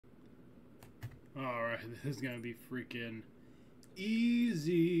Alright, this is gonna be freaking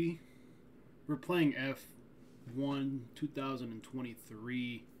easy. We're playing F1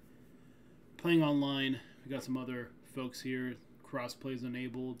 2023. Playing online. We got some other folks here. Crossplays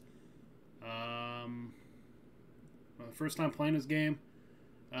enabled. First time playing this game.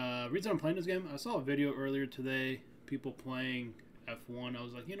 Reason I'm playing this game, I saw a video earlier today. People playing F1. I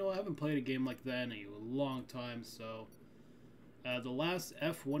was like, you know, I haven't played a game like that in a long time, so... the last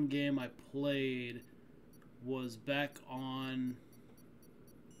F1 game I played was back on,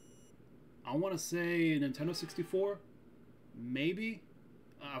 I want to say Nintendo 64, maybe.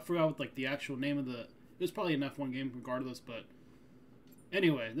 I forgot what like the actual name of the. It was probably an F1 game regardless, but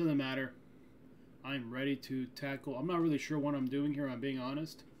anyway, it doesn't matter. I'm ready to tackle. I'm not really sure what I'm doing here. I'm being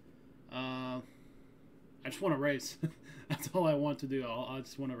honest. I just want to race. That's all I want to do. I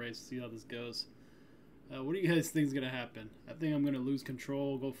just want to race, see how this goes. What do you guys think is going to happen? I think I'm going to lose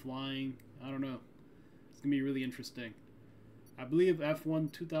control, go flying. I don't know. It's going to be really interesting. I believe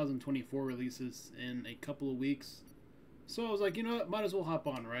F1 2024 releases in a couple of weeks. So I was like, you know what? Might as well hop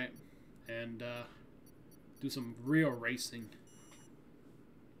on, right? And do some real racing.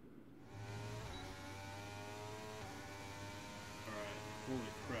 Alright. Holy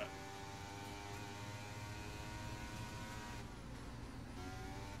crap.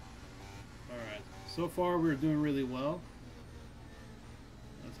 Alright. So far, we're doing really well.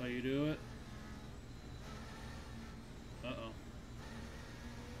 That's how you do it. Uh-oh.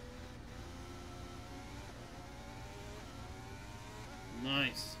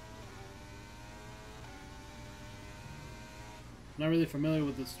 Nice. Not really familiar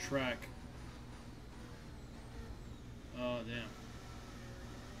with this track. Oh, damn.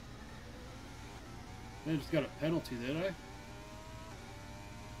 I just got a penalty, did I?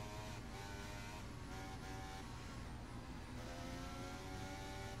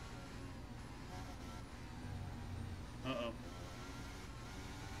 Uh-oh.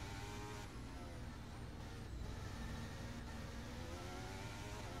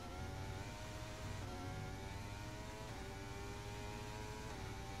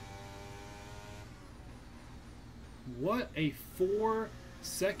 What a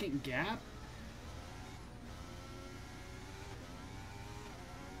 4-second gap?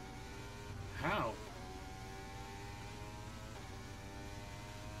 How?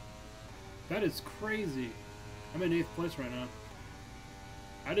 That is crazy. I'm in 8th place right now.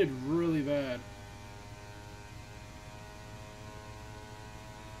 I did really bad.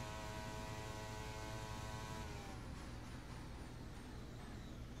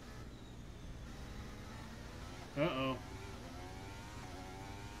 Uh-oh.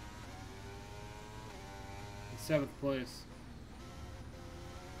 7th place.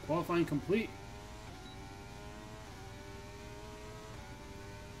 Qualifying complete.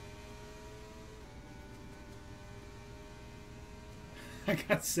 I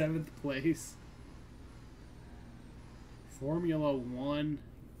got 7th place. Formula 1.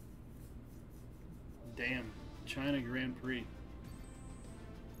 Damn. China Grand Prix.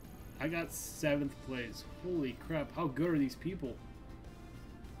 I got 7th place. Holy crap. How good are these people?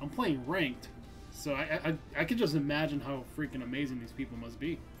 I'm playing ranked. So I could just imagine how freaking amazing these people must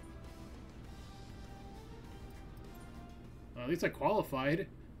be. At least I qualified.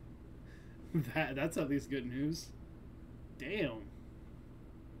 That's at least good news. Damn.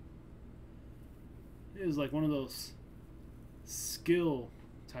 It is like one of those skill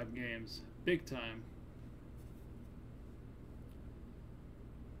type games. Big time.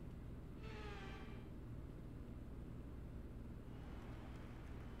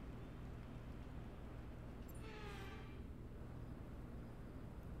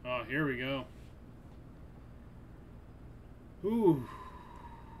 Oh, here we go. Ooh.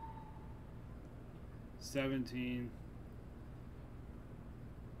 17.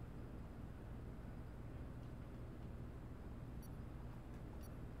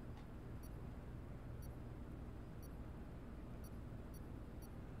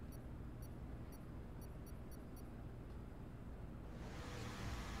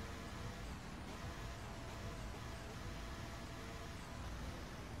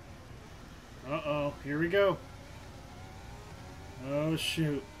 Uh-oh, here we go. Oh,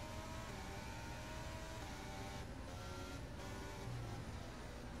 shoot.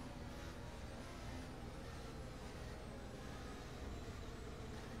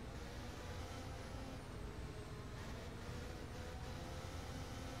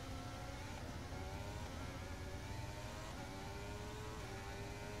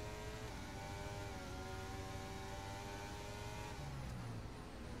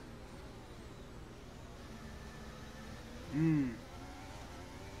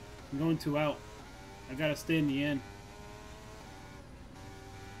 I'm going 2 out. I gotta stay in the end.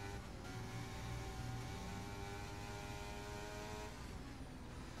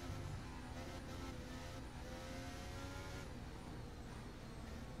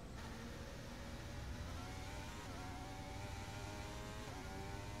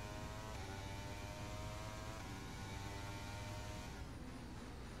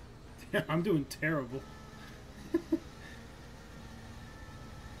 I'm doing terrible.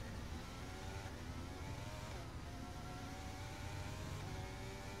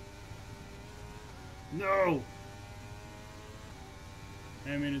 No!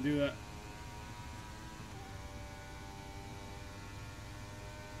 I didn't mean to do that.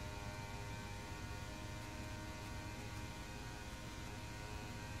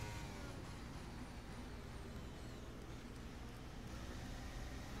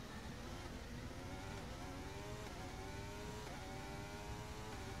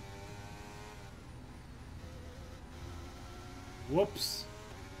 Whoops.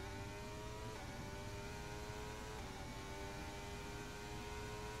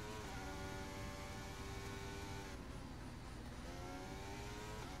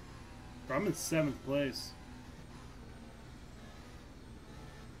 I'm in 7th place.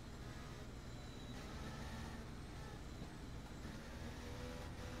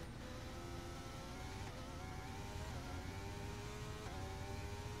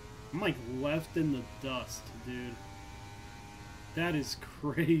 I'm like left in the dust, dude. That is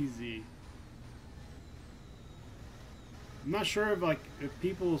crazy. I'm not sure if if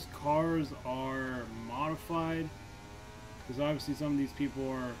people's cars are modified, because obviously some of these people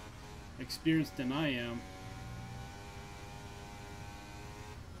are experienced than I am.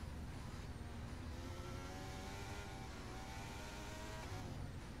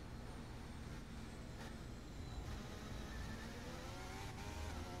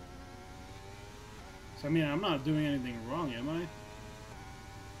 So I mean, I'm not doing anything wrong, am I?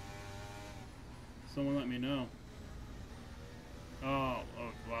 Someone let me know. Oh,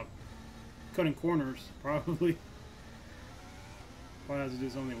 well, cutting corners, probably. Probably has to do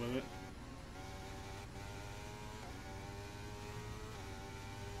something with it.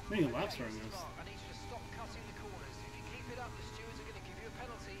 How many laps are in this? I need you to stop cutting the corners. If you keep it up, the stewards are going to give you a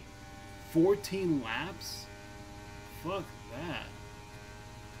penalty. 14 laps? Fuck that.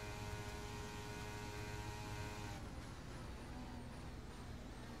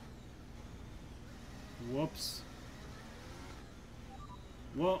 Whoops.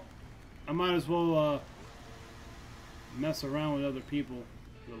 Well, I might as well mess around with other people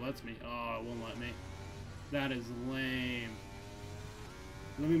if it lets me. Oh, it won't let me. That is lame.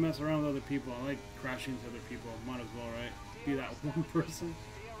 Let me mess around with other people. I like crashing into other people. Might as well, right? Be that one person.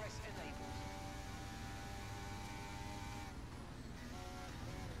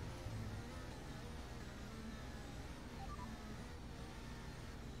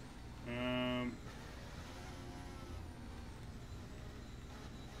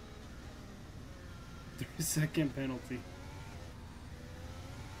 Second penalty.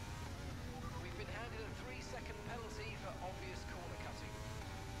 We've been handed a 3-second penalty for obvious corner cutting.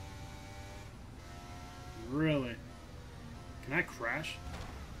 Really? Can I crash?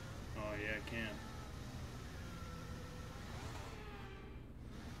 Oh yeah, I can.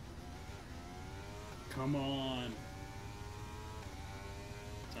 Come on.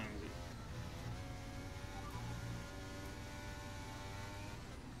 What time is it?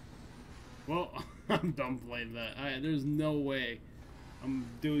 Well, I'm done playing that. There's no way I'm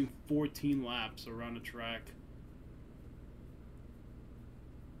doing 14 laps around the track.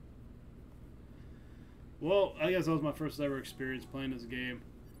 Well, I guess that was my first ever experience playing this game.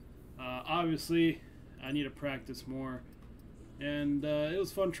 Obviously, I need to practice more. And it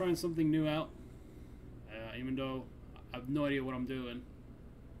was fun trying something new out. Even though I have no idea what I'm doing.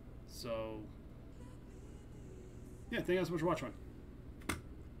 So, yeah, thank you guys so much for watching.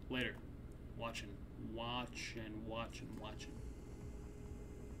 Later. Watching.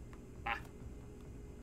 Bye.